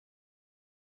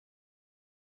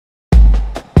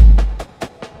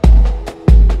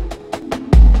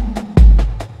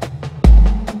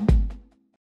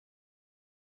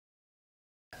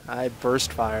I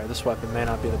burst fire. This weapon may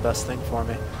not be the best thing for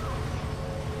me.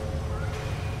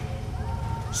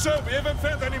 Sir, we haven't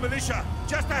found any militia.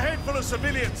 Just a handful of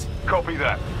civilians. Copy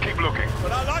that. Keep looking.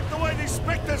 But I like the way these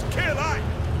Spectres kill, eh?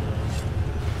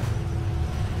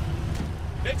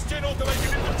 Next-gen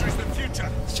automated infantry's the future.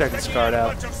 Let's check this card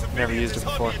out. Never used it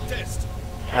before.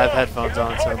 I have headphones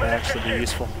on, so it may actually be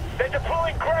useful. They're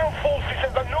deploying ground forces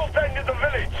at the north end of the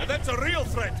village. And that's a real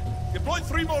threat. Deploy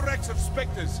 3 more racks of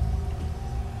Spectres.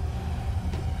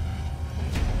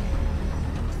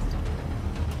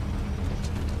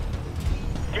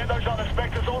 Get those other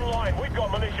Spectres online. We've got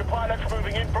militia pilots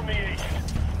moving in from the east.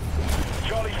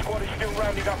 Charlie squad is still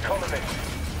rounding up colonists.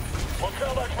 We'll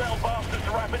tell those metal bastards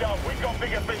to wrap it up. We've got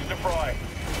bigger fish to fry.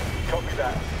 Copy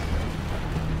that.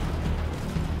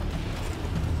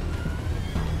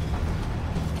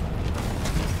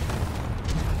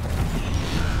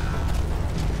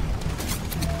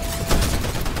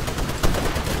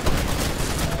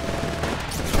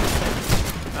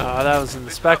 Oh, that was an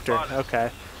Inspector.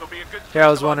 Okay. Here I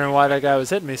was wondering why that guy was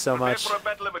hitting me so much. For a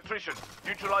battle of attrition.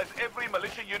 Neutralize every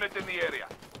militia unit in the area.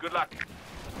 Good luck.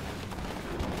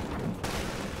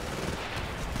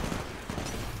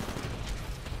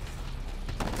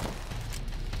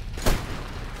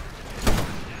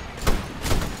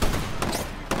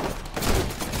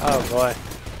 Oh boy.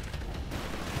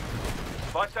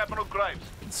 Vice Admiral Graves.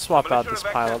 Let's swap out this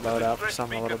pilot loadout for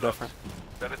something a little different.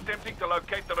 They're attempting to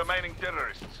locate the remaining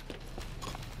terrorists.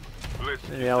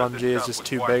 The LMG is just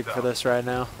too big for this right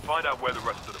now. Find out where the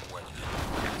rest of them went.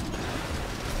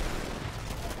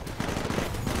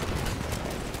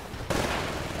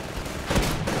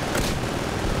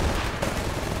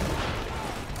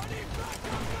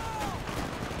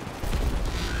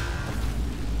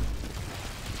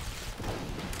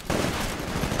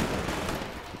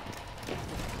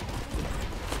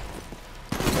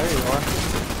 There you are.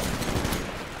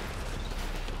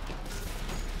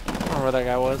 I don't know where that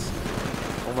guy was.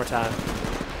 One more time.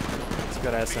 It's a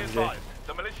good SMG.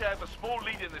 The militia have a small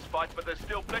lead in this fight, but there's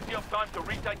still plenty of time to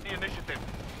retake the initiative.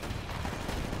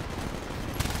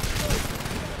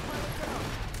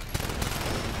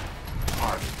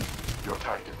 Harvey, your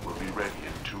Titan will be ready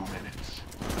in 2 minutes.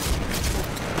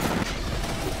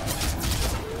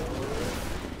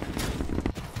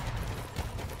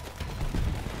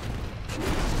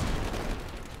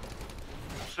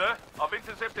 Sir, I've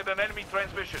intercepted an enemy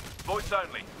transmission. Voice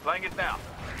only. Playing it now.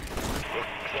 Looks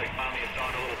like Mommy has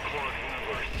gone a little Clark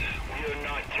universe. We are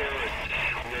not terrorists.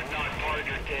 We are not part of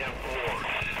your damn war.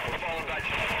 We're falling back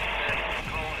to the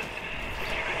colonists.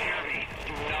 If you can hear me,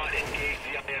 do not engage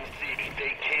the IMC.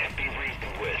 They can't be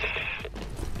reasoned with.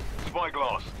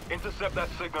 Spyglass. Intercept that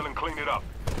signal and clean it up.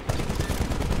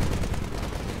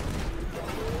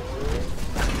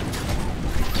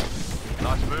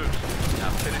 Nice moves. Now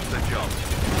finish the job.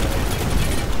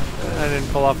 I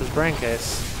didn't pull off his brain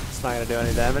case. It's not going to do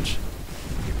any damage.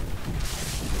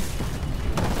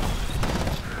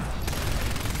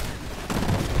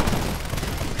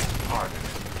 Harvey,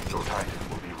 your Titan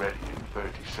will be ready in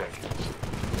 30 seconds.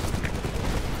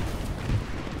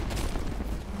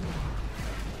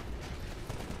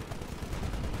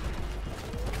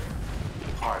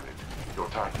 Harvey, your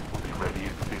Titan will be ready in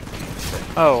 15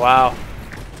 seconds. Oh, wow.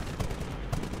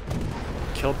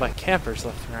 Killed by campers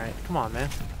left and right. Come on, man.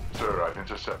 Sir, I've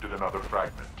intercepted another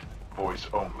fragment. Voice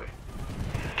only.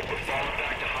 We're falling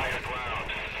back to higher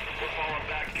ground. We're falling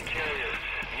back to carrier.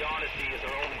 The Odyssey is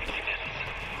our only weakness.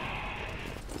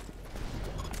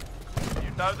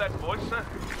 You know that voice, sir?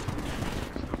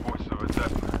 It's the voice of a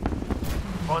deaf man.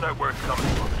 Find out where it's coming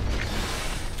from.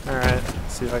 Alright,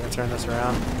 let's see if I can turn this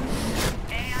around.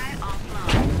 AI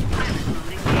offline. Pilot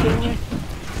mode engaged.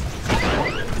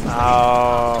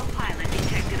 Oh. Pilot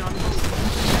detected on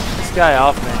move. This guy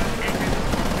off me.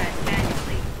 Press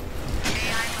manually.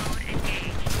 AI mode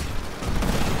engaged.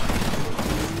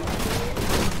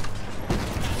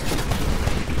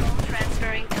 Control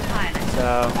transferring to pilot.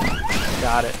 So,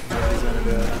 got it. Nobody's gonna do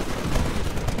it.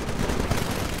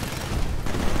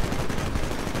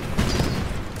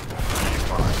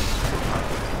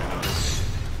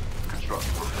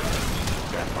 Construction work.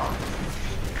 Stand by.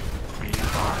 Be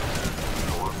advised,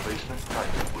 your replacement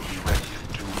Titan will be ready in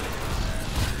 2 minutes.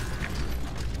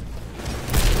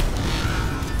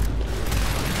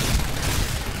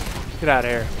 Get out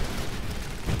of here.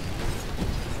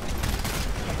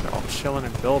 They're all chilling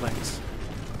in buildings.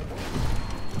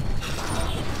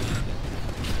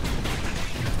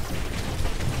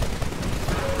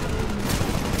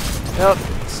 Yep,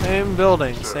 same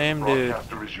building, Sir, same dude.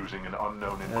 broadcaster is using an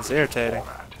unknown That's encrypted irritating.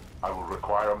 format. I will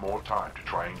require more time to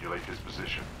triangulate his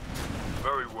position.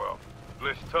 Very well.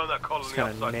 Bliss, turn that colony Just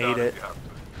gonna upside nade down it. if you have to.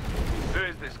 Who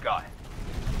is this guy?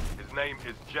 His name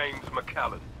is James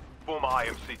McCallan, former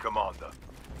IMC commander.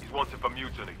 He's wanted for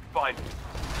mutiny. Find him.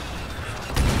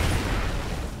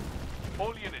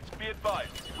 All units, be advised.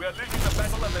 We are losing the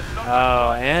battle and there's no...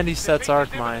 Oh, and he sets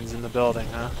arc mines in the building,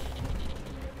 huh?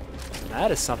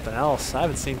 That is something else. I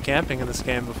haven't seen camping in this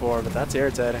game before, but that's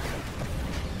irritating.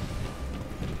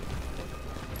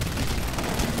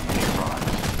 Be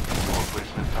advised. Door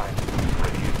placement Titan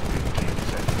ready in 15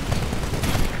 seconds.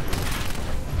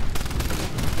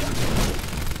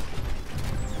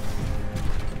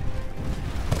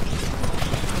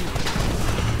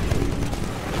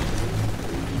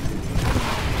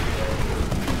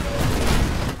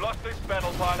 We've lost this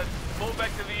battle, pilot. Move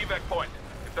back to the evac point.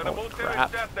 If there are more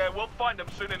terrorists out there, we'll find them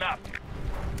soon enough.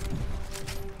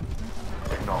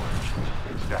 Acknowledged.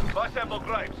 Established. Vice Admiral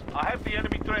Graves, I have the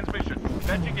enemy transmission.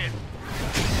 Patching in.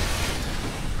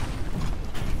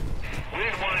 We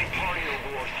didn't want any party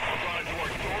awards. We're running to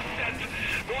our doorstep.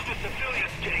 Those are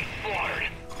civilians getting slaughtered.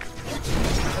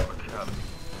 McCallan.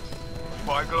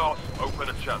 Spyglass, open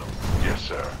a channel. Yes,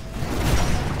 sir.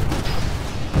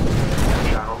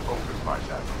 Channel open, Vice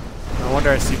Admiral. No wonder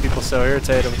I see people so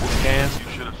irritated with this game.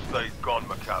 You should have stayed gone,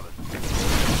 McCallan.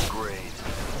 Great.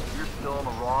 You're still on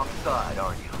the wrong side,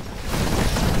 aren't you?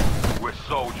 We're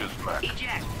soldiers, Mac.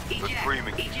 Eject. The Eject.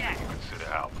 screaming you Eject.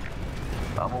 consider out.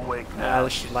 I'm awake now. Ah,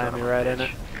 this should you land son me of a right in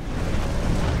bitch. it.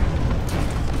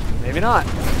 Maybe not.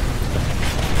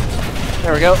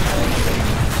 There we go.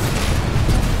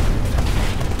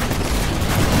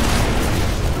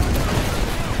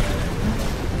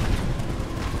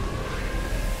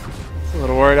 A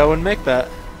little worried I wouldn't make that.